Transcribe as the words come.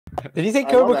Did he say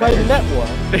Cobra Kai Network?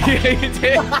 Yeah, you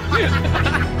did.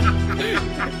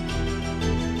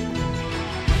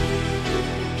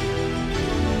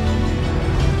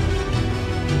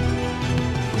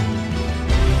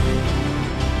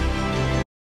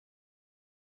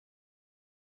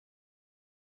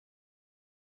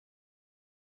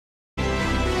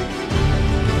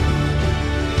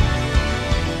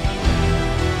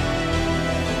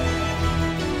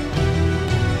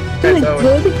 I'm a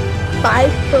good 5'4".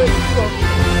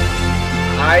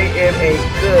 I am a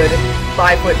good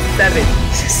 5'7".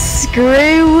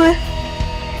 Screw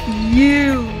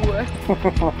you.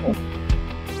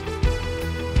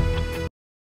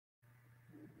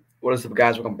 What is up,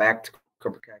 guys? Welcome back to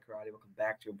Cobra Kai Karate. Welcome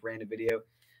back to a brand new video.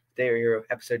 Today we're here with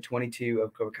episode 22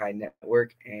 of Cobra Kai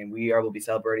Network, and will be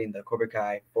celebrating the Cobra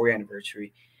Kai 4th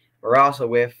anniversary. We're also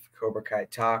with Cobra Kai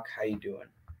Talk. How you doing?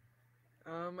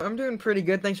 I'm doing pretty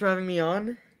good. Thanks for having me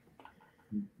on.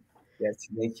 Yes,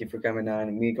 thank you for coming on.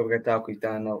 And me and Cobra Kai Talk, we've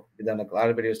done a lot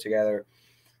of videos together.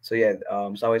 So yeah,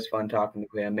 it's always fun talking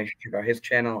to him. Make sure to check out his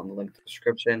channel in the link in the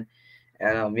description.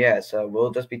 And so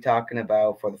we'll just be talking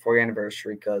about for the 4th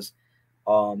anniversary because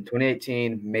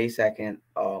 2018 May 2nd,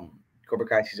 Cobra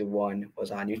Kai season 1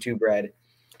 was on YouTube Red,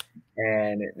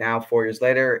 and now 4 years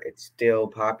later, it's still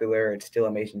popular. It's still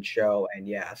an amazing show, and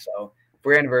yeah, so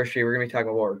 4th anniversary, we're gonna be talking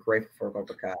about what we're grateful for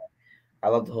Cobra Kai. I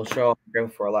love the whole show. I'm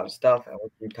grateful for a lot of stuff, and we're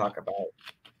gonna talk about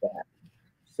that.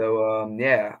 So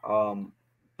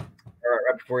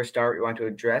right before we start, we want to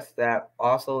address that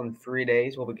also in 3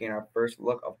 days we'll begin our first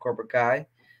look of Cobra Kai.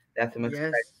 That's some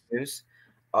exciting news.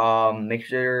 Make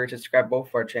sure to subscribe both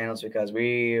of our channels because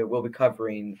we will be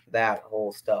covering that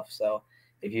whole stuff. So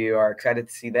if you are excited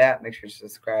to see that, make sure to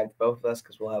subscribe to both of us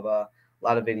because we'll have a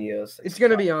lot of videos. It's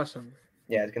gonna be awesome.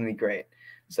 Yeah, it's gonna be great.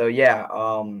 So yeah,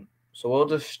 so we'll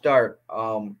just start.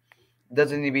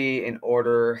 Doesn't need to be in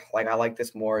order. Like I like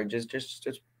this more. Just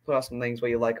put out some things what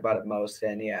you like about it most,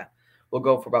 and yeah, we'll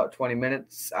go for about 20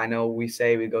 minutes. I know we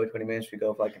say we go 20 minutes, we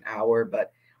go for like an hour,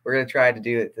 but we're gonna try to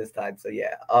do it this time. So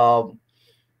yeah. I'll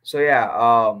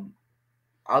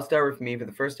start with me. For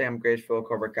the first thing I'm grateful for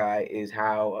Cobra Kai is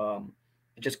how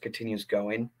it just continues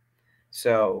going.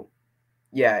 So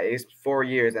yeah, it's 4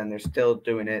 years and they're still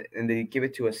doing it, and they give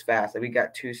it to us fast. Like we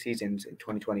got 2 seasons in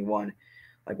 2021,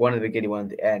 like one at the beginning, one at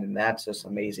the end, and that's just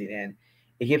amazing. And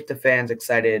it keeps the fans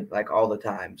excited like all the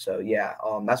time. So yeah,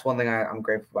 that's one thing I'm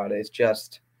grateful about. It's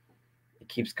just it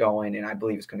keeps going, and I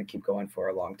believe it's going to keep going for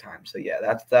a long time. So yeah,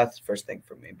 that's the first thing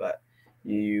for me. But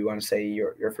you want to say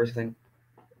your first thing?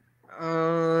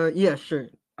 Yeah, sure.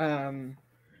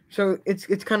 So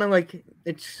it's kind of like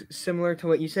it's similar to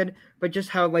what you said, but just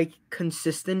how like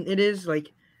consistent it is.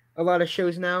 Like a lot of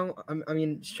shows now. I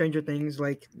mean, Stranger Things.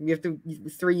 Like we have to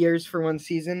 3 years for one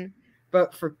season,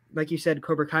 but for like you said,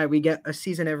 Cobra Kai, we get a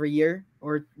season every year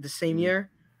or the same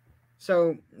year.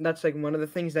 So that's like one of the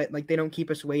things that like they don't keep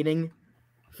us waiting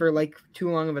for like too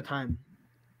long of a time.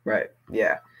 Right.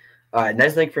 Yeah.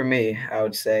 Next thing for me, I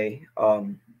would say,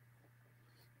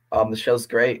 the show's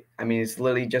great. I mean, it's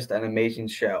literally just an amazing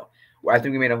show. I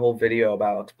think we made a whole video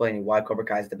about explaining why Cobra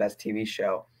Kai is the best TV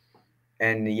show.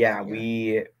 And yeah,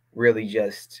 we really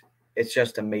it's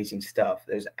just amazing stuff.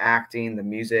 There's acting, the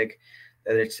music,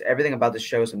 there's everything about the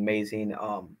show is amazing.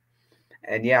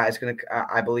 And yeah, it's gonna.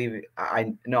 I believe.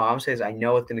 I I'm saying I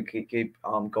know it's gonna keep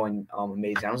going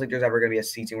amazing. I don't think there's ever gonna be a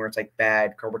season where it's like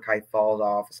bad. Cobra Kai falls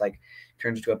off. It's like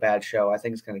turns into a bad show. I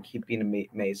think it's gonna keep being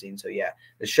amazing. So yeah,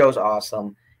 the show's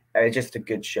awesome. It's just a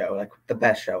good show, like the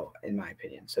best show in my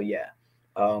opinion. So yeah.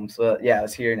 So yeah,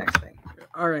 let's hear your next thing.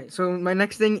 All right. So my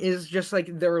next thing is just like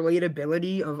the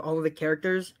relatability of all of the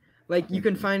characters. Like you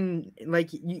can find like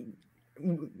you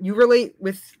relate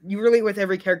with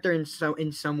every character in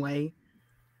some way.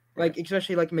 Like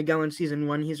especially like Miguel in season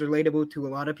 1, he's relatable to a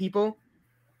lot of people.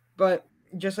 But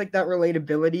just like that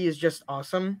relatability is just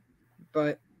awesome.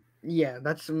 But yeah,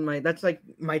 that's like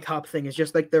my top thing is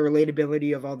just like the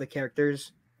relatability of all the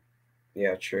characters.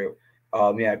 Yeah, true.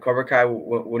 Yeah, Cobra Kai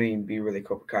wouldn't even be really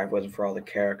Cobra Kai if it wasn't for all the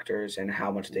characters and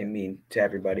how much they mean to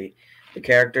everybody. The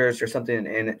characters, there's something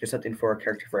in it, there's something for a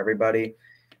character for everybody.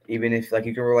 Even if like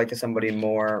you can relate to somebody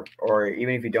more, or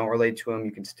even if you don't relate to them,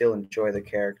 you can still enjoy the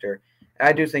character. And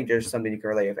I do think there's something you can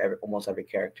relate with almost every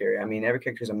character. I mean, every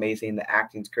character is amazing. The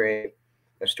acting's great.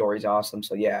 The story's awesome.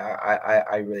 So yeah,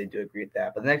 I really do agree with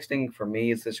that. But the next thing for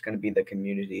me is just going to be the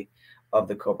community of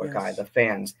the Cobra Kai, the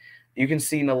fans. You can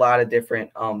see in a lot of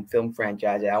different film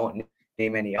franchises. I won't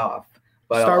name any off,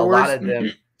 but a lot of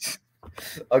them.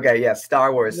 Okay, yeah,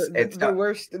 Star Wars. It's the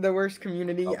worst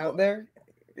community out there.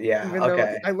 Yeah,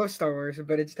 okay. I love Star Wars,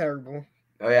 but it's terrible.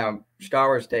 Oh yeah, Star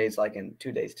Wars Day is like in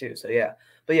 2 days too. So yeah,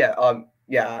 but yeah,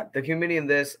 yeah, the community in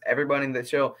this, everybody in the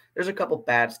show. There's a couple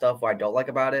bad stuff I don't like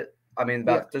about it. I mean,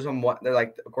 Yeah. there's some what they're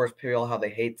like. Of course, people how they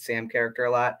hate Sam character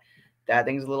a lot. That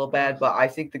thing's a little bad, but I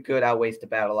think the good outweighs the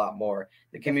bad a lot more.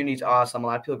 The community's Definitely. awesome. A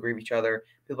lot of people agree with each other.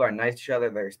 People are nice to each other.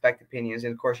 They respect opinions,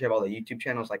 and of course, you have all the YouTube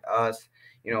channels like us,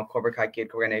 Cobra Kai Kid,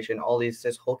 Cobra Nation, all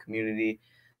this whole community.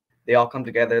 They all come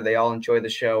together. They all enjoy the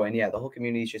show, and yeah, the whole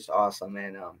community is just awesome,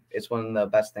 and it's one of the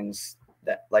best things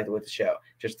that like with the show,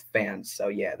 just the fans. So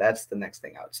yeah, that's the next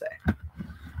thing I would say.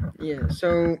 Yeah.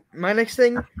 So my next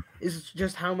thing is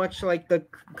just how much like the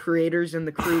creators and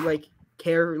the crew like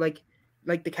care, like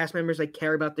the cast members like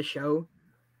care about the show.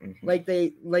 Mhm. Like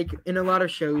they like in a lot of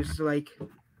shows, like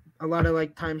a lot of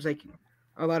like times, like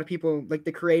a lot of people like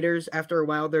the creators after a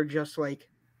while they're just like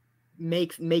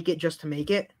make it just to make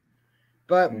it.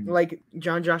 But Mhm. like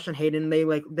John, Josh, and Hayden,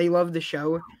 they love the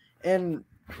show, and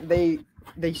they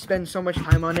spend so much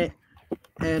time on it,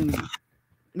 and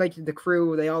like the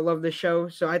crew, they all love the show.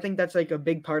 So I think that's like a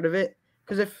big part of it.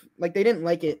 Because if like they didn't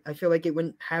like it, I feel like it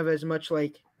wouldn't have as much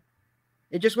like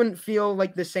it just wouldn't feel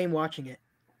like the same watching it.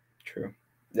 True.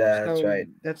 Yeah, that's So right.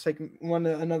 that's like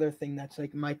another thing that's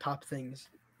like my top things.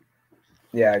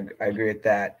 Yeah, I agree with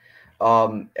that.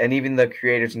 And even the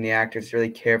creators and the actors really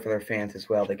care for their fans as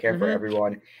well. They care for Mhm.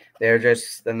 everyone. They're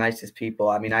just the nicest people.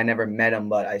 I mean, I never met them,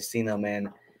 but I've seen them, and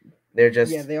they're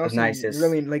just Yeah, they all the seem nicest.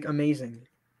 really like amazing.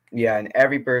 Yeah, and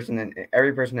every person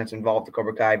that's involved in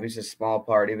Cobra Kai, if it's a small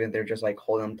part, even if they're just like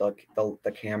holding up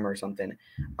the camera or something,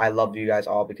 I love you guys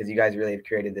all because you guys really have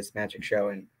created this magic show,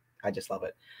 and I just love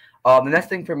it. The next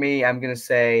thing for me, I'm gonna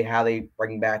say how they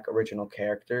bring back original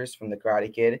characters from the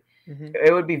Karate Kid. Mhm.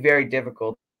 It would be very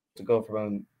difficult to go from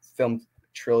a film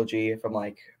trilogy from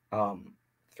like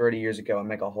 30 years ago and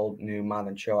make a whole new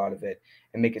modern show out of it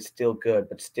and make it still good,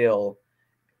 but still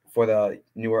for the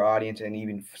newer audience and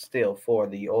even still for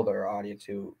the older audience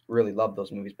who really loved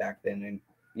those movies back then. And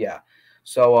yeah,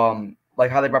 so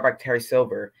like how they brought back Terry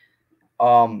Silver.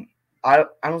 um I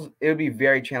don't. It would be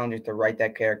very challenging to write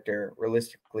that character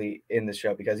realistically in the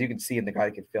show because you can see in the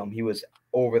Karate Kid film he was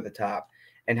over the top,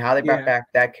 and how they brought Yeah.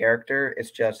 back that character is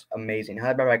just amazing. How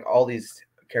they brought back all these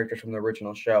characters from the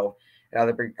original show,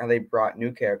 and how they brought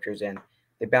new characters in.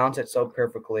 They balance it so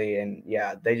perfectly, and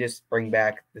yeah, they just bring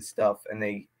back the stuff, and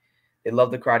they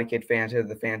love the Karate Kid fans. They're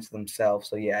the fans themselves.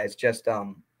 So yeah, it's just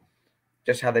how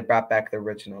they brought back the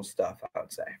original stuff. I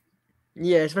would say.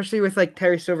 Yeah, especially with like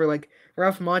Terry Silver, like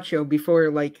Ralph Macchio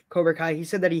before like Cobra Kai, he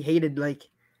said that he hated like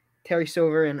Terry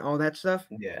Silver and all that stuff.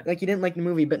 Yeah. Like he didn't like the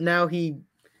movie, but now he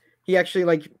actually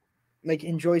like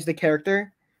enjoys the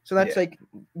character. So that's Yeah. like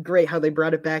great how they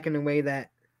brought it back in a way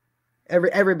that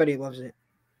everybody loves it.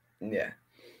 Yeah.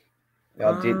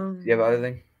 Do you have other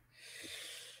thing?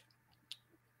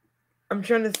 I'm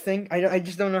trying to think. I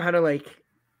just don't know how to like.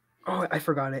 Oh, I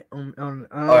forgot it. All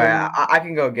right, I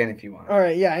can go again if you want. All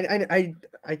right, yeah,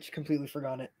 I just completely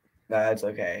forgot it. No, that's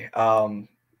okay.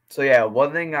 So yeah,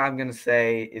 one thing I'm gonna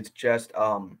say is just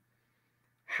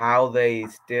how they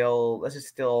still let's just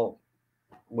still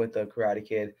with the Karate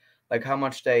Kid, like how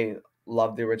much they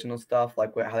love the original stuff,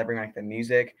 like how they bring back the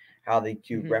music, how they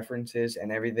do Mhm. references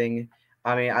and everything.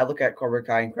 I mean, I look at Cobra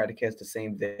Kai and Karate Kid as the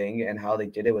same thing, and how they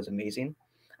did it was amazing.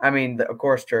 I mean, of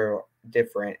course they're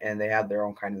different and they have their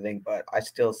own kind of thing, but I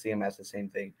still see them as the same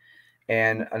thing.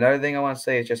 And another thing I want to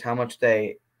say is just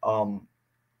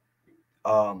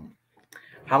um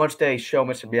how much they show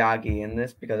Mr. Miyagi in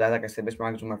this because, like I said, Mr.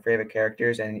 Miyagi is one of my favorite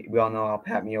characters, and we all know how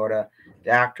Pat Miota,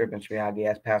 the actor of Mr. Miyagi,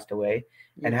 has passed away,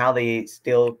 and Yeah. how they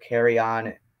still carry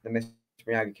on the Mr.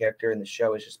 Miyagi character in the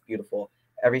show is just beautiful.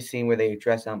 Every scene where they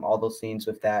address him, all those scenes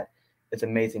with that, it's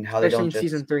amazing how they Especially don't in just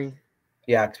season 3.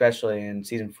 yeah, especially in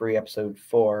season 3, episode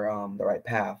 4, The Right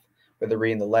Path, where they're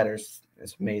reading the letters.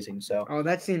 It's amazing. So Oh,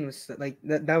 that scene was like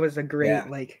that was a great yeah.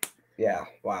 like. Yeah,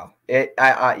 wow.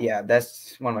 Yeah,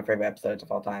 that's one of my favorite episodes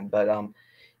of all time. But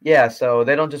yeah, so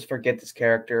they don't just forget this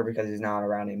character because he's not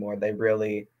around anymore. They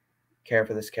really care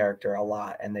for this character a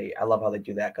lot, and I love how they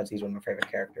do that because he's one of my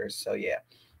favorite characters. So yeah,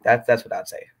 that's what I'd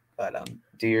say. But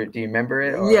do you remember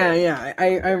it? Or? Yeah,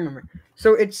 I remember.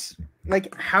 So it's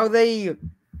like how they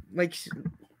like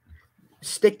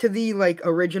stick to the like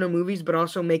original movies, but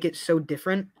also make it so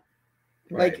different.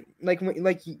 Right. Like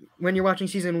when you're watching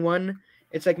season 1,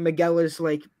 it's like Miguel is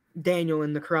like Daniel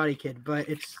in the Karate Kid, but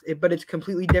it's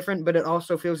completely different, but it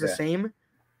also feels the Yeah. same,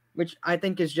 which I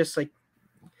think is just like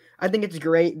I think it's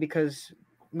great because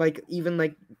like even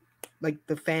like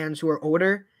the fans who are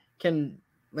older can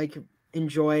like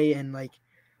enjoy and like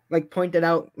point it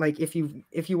out. Like if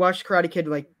you watch Karate Kid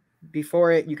like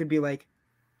before it, you could be like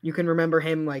you can remember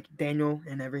him like Daniel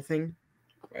and everything.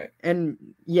 Right. And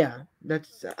yeah,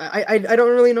 that's I don't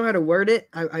really know how to word it.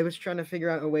 I was trying to figure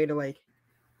out a way to like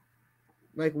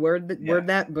word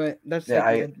that, but that's Yeah,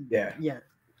 like yeah.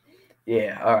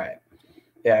 yeah. All right.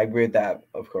 Yeah, I agree with that,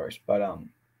 of course. But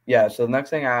yeah. So the next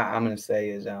thing I'm gonna say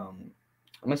is I'm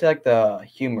gonna say like the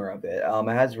humor of it.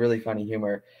 It has really funny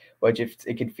humor, which if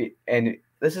it could feel, and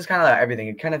this is kind of like everything.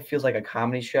 It kind of feels like a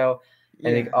comedy show,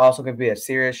 and it Yeah. also could be a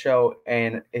serious show.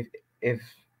 And if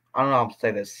I don't know how to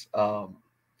say this,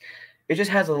 it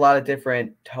just has a lot of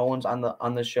different tones on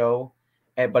the show,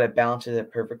 and but it balances it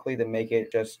perfectly to make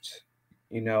it just,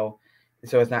 you know,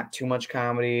 so it's not too much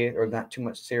comedy or not too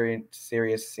much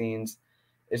serious scenes.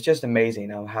 It's just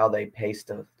amazing of how they pace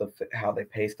how they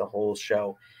pace the whole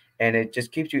show, and it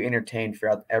just keeps you entertained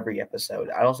throughout every episode.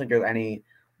 I don't think there's any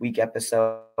weak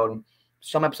episode.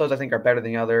 Some episodes I think are better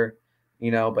than the other,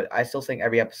 but I still think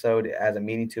every episode has a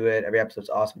meaning to it. Every episode's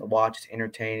awesome to watch. It's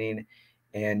entertaining.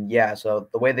 And yeah, so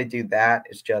the way they do that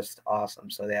is just awesome.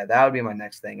 So yeah, that would be my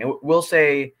next thing. And we'll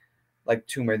say like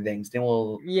two more things. Then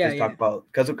we'll just talk about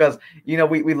because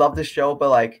we love this show, but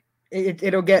like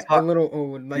it'll get a little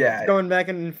old, like yeah, going back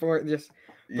and forth. Just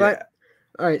but yeah.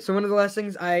 All right. So one of the last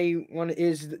things I want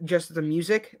is just the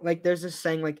music. Like there's this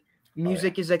saying like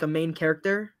music is like a main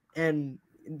character, and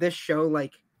this show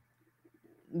like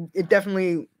it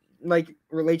definitely like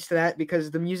relates to that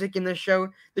because the music in the show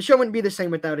wouldn't be the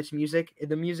same without its music.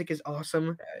 The music is awesome.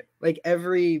 Right. Like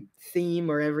every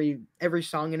theme or every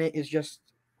song in it is just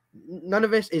none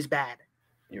of it is bad.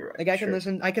 You're right. Like I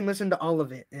can listen to all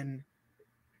of it and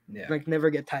like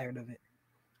never get tired of it.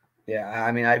 Yeah,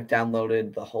 I mean I've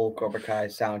downloaded the whole Cobra Kai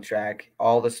soundtrack,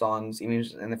 all the songs, even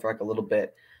in it for like a little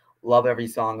bit. Love every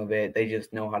song of it. They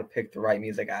just know how to pick the right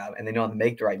music out, and they know how to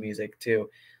make the right music too.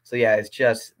 So yeah, it's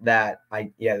just that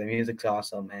the music's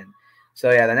awesome. And so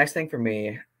yeah, the next thing for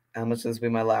me, this will be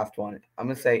my last one. I'm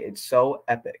gonna say it's so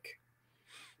epic.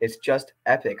 It's just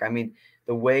epic. I mean,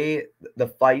 the way the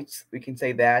fights, we can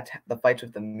say that the fights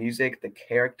with the music, the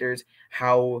characters,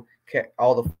 how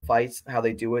all the fights, how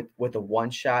they do it with the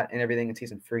one shot and everything in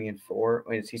season 3 and 4,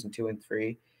 in season 2 and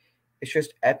 3. It's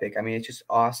just epic. I mean, it's just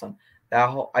awesome. That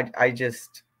whole,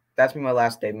 that's my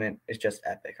last statement. It's just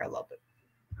epic. I love it.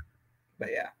 But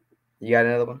yeah, you got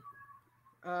another one?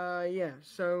 Yeah.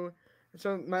 So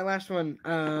my last one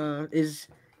is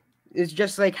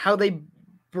just like how they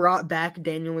brought back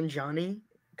Daniel and Johnny,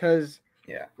 because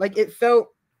like it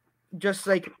felt just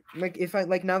like if I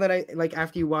like now that I like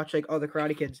after you watch like all the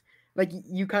Karate Kids, like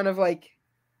you kind of like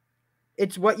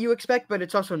it's what you expect, but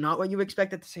it's also not what you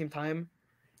expect at the same time,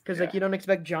 because like you don't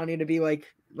expect Johnny to be like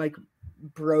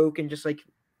broke and just like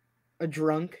a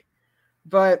drunk,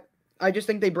 but I just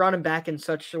think they brought him back in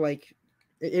such like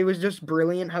it was just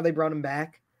brilliant how they brought him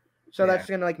back. So that's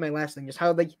kind of like my last thing, just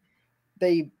how like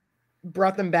they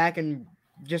brought them back and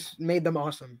just made them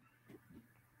awesome.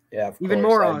 Yeah, of even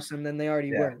course. More awesome than they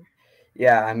already were.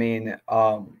 Yeah, I mean,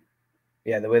 the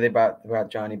way they brought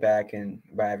Johnny back and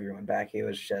brought everyone back, it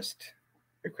was just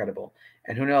incredible.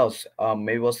 And who knows?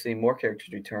 Maybe we'll see more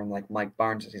characters return, like Mike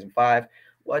Barnes in season 5,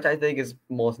 which I think is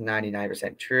most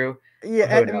 99% true.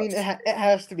 Yeah, I mean, it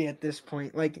has to be at this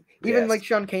point. Like even like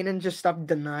Sean Kanan just stopped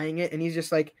denying it, and he's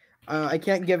just like, I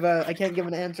can't give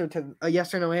an answer to a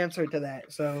yes or no answer to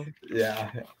that. So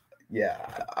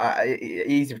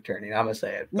he's returning. I'm gonna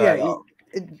say it. But,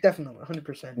 it definitely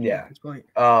 100%. Yeah. At this point.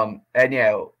 And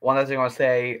one other thing I want to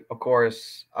say, of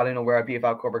course, I don't know where I'd be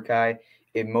without Cobra Kai.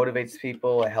 It motivates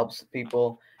people, it helps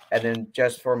people, and then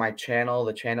just for my channel,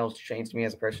 the channel's changed me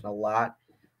as a person a lot.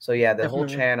 So yeah, the whole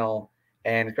channel,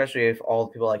 and especially if all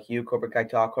the people like you, Cobra Kai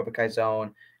Talk, Cobra Kai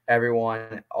Zone,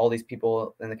 everyone, all these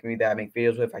people in the community that I make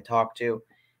videos with, I talk to,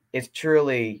 it's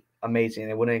truly amazing.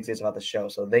 It wouldn't exist without the show.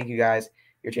 So thank you guys.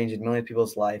 You're changing millions of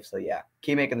people's lives. So yeah,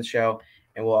 keep making the show,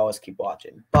 and we'll always keep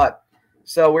watching. But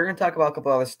so we're gonna talk about a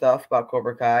couple other stuff about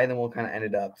Cobra Kai, and then we'll kind of end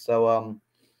it up. So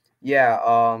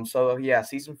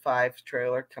season 5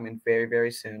 trailer coming very,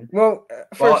 very soon. Well,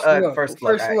 first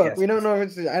look. Yes, we don't know if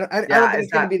it's. I don't think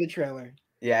it's gonna be the trailer.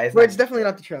 Yeah, it's definitely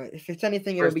not the trailer. If it's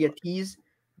anything, it'll be a tease.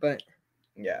 But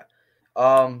yeah,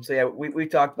 we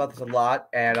talked about this a lot,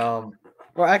 and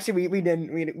well, actually, we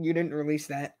didn't. You didn't release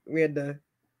that. We had to.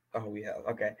 Oh yeah,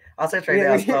 okay. I'll say it right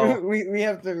now. So we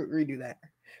have to redo that.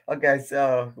 Okay,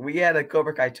 so we had a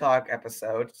Cobra Kai Talk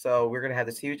episode, so we're gonna have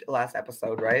this huge last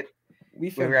episode, right?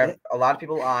 We're gonna have a lot of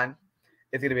people on.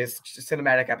 It's gonna be a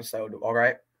cinematic episode, all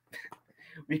right?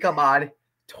 We come on,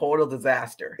 total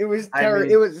disaster. It was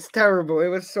it was terrible. It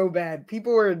was so bad.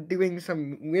 People were doing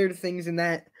some weird things in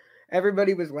that.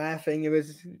 Everybody was laughing. It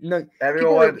was no.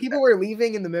 People were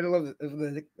leaving in the middle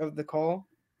of the call.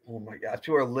 Oh my gosh,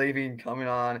 people are leaving, coming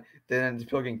on, then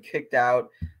people getting kicked out.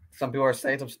 Some people are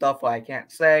saying some stuff I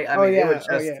can't say. I mean, it was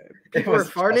just, it People were was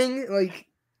farting. Like,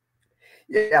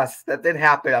 yes, that did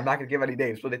happen. I'm not gonna give any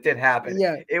names, but it did happen.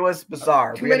 yeah, It was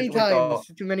bizarre. too many times.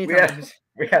 Too many times.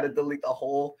 We had to delete the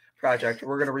whole project.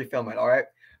 We're gonna refilm it. All right,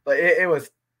 but it was,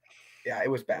 yeah, it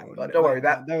was bad. Oh, But no, don't worry,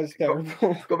 that was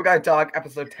terrible. Cobra Kai Talk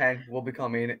episode 10 will be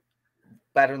coming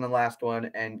better than the last one,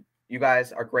 and you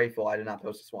guys are grateful I did not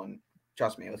post this one.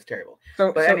 Trust me, it was terrible.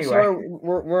 So, But anyway. so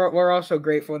we're also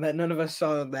grateful that none of us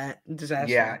saw that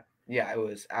disaster. Yeah, it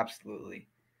was absolutely,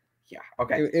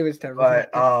 okay. It was terrible. But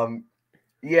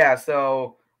yeah,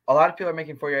 so a lot of people are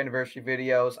making 4-year anniversary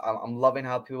videos. I'm loving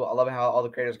how all the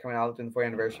creators are coming out doing the 4-year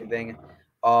anniversary thing.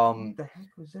 What the heck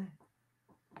was that?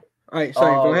 All right,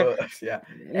 sorry, go ahead. Yeah.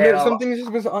 No,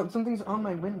 And, something's on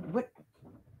my window. What?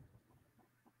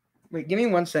 Wait, give me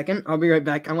 1 second. I'll be right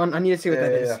back. I need to see what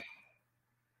that is. Yeah.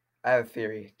 I have a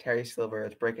theory. Terry Silver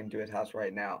is breaking into his house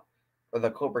right now. Or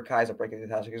the Cobra Kai's are breaking into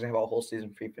his house. He's going to have a whole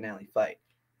season 3 finale fight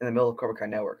in the middle of Cobra Kai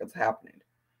Network. It's happening.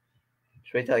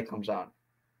 Just wait till he comes on.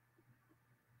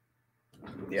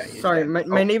 Yeah. Sorry,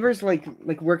 my neighbor's like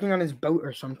working on his boat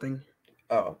or something.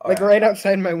 Oh. Like right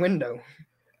outside my window.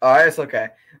 Oh, it's okay.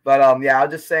 But yeah, I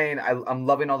was just saying I'm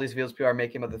loving all these videos people are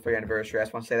making about the 3rd anniversary. I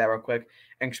just want to say that real quick.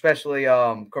 And especially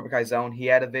Cobra Kai Zone. He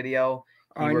had a video.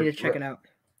 Oh, I need to check it out.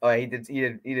 Oh, he did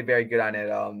very good on it.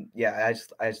 Yeah,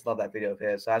 I just love that video of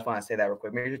his. So I just want to say that real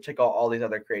quick. Maybe you should check out all these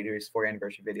other creators' 4-year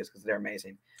anniversary videos because they're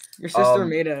amazing. Your sister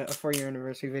made a 4-year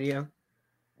anniversary video.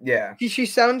 Yeah. She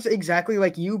sounds exactly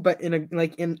like you, but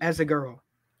in as a girl.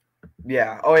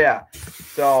 Yeah. Oh yeah.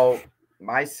 So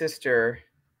my sister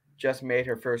just made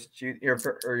her first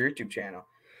YouTube channel.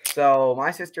 So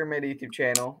my sister made a YouTube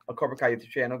channel, a Cobra Kai YouTube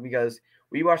channel, because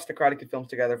we watched the Karate Kid films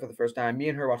together for the first time. Me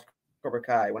and her watched Cobra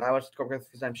Kai. When I watched Cobra Kai the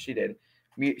first time, she did.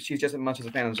 She's just as much as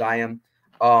a fan as I am.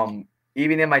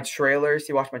 Even in my trailers,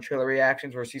 you watch my trailer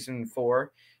reactions for season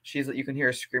 4. You can hear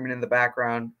her screaming in the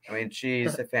background. I mean,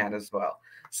 she's a fan as well.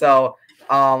 So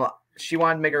she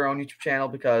wanted to make her own YouTube channel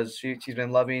because she's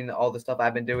been loving all the stuff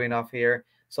I've been doing off here.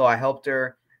 So I helped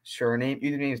her. Her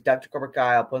username is Dr. Cobra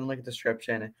Kai. I'll put in the link in the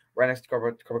description. Right next to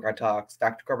Cobra Kai Talks.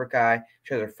 Dr. Cobra Kai.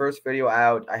 She has her first video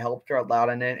out. I helped her a lot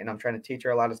in it, and I'm trying to teach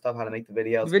her a lot of stuff, how to make the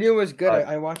videos. The video was good.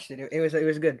 I watched it. It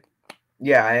was good.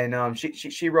 Yeah, and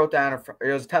she wrote down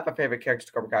it was top of favorite characters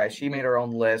to Cobra Kai. She made her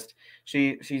own list.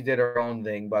 She did her own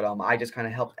thing, but I just kind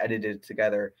of helped edit it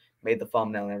together, made the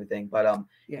thumbnail and everything. But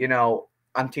you know,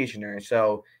 I'm teaching her,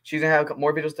 so she's gonna have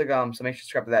more videos to come. So make sure to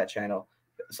subscribe to that channel.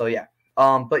 So yeah,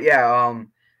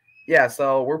 yeah,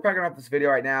 so we're probably gonna wrap this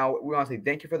video right now. We want to say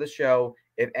thank you for the show.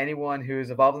 If anyone who's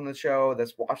involved in the show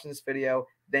that's watching this video,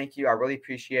 thank you. I really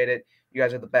appreciate it. You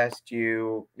guys are the best.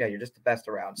 You're just the best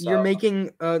around. So, you're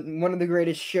making one of the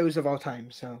greatest shows of all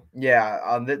time. So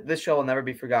yeah, this show will never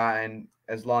be forgotten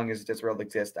as long as this world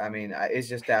exists. I mean, it's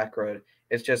just that good.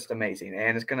 It's just amazing,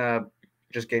 and it's gonna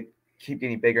just keep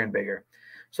getting bigger and bigger.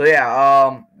 So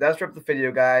yeah, that's wrap the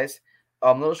video, guys.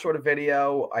 A little shorter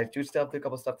video. I do still have to do a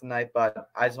couple stuff tonight,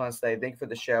 but I just want to say thank you for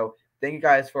the show. Thank you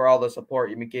guys for all the support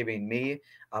you've been giving me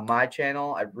on my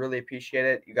channel. I really appreciate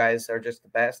it. You guys are just the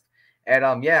best.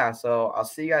 And yeah, so I'll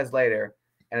see you guys later.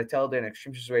 And until then,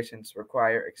 extreme situations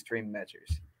require extreme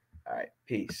measures. All right,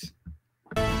 peace.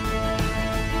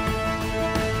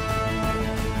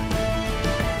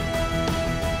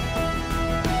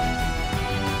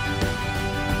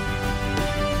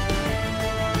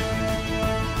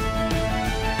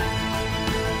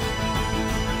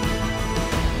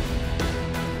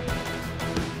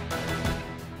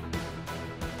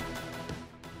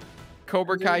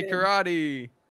 Cobra Kai Karate.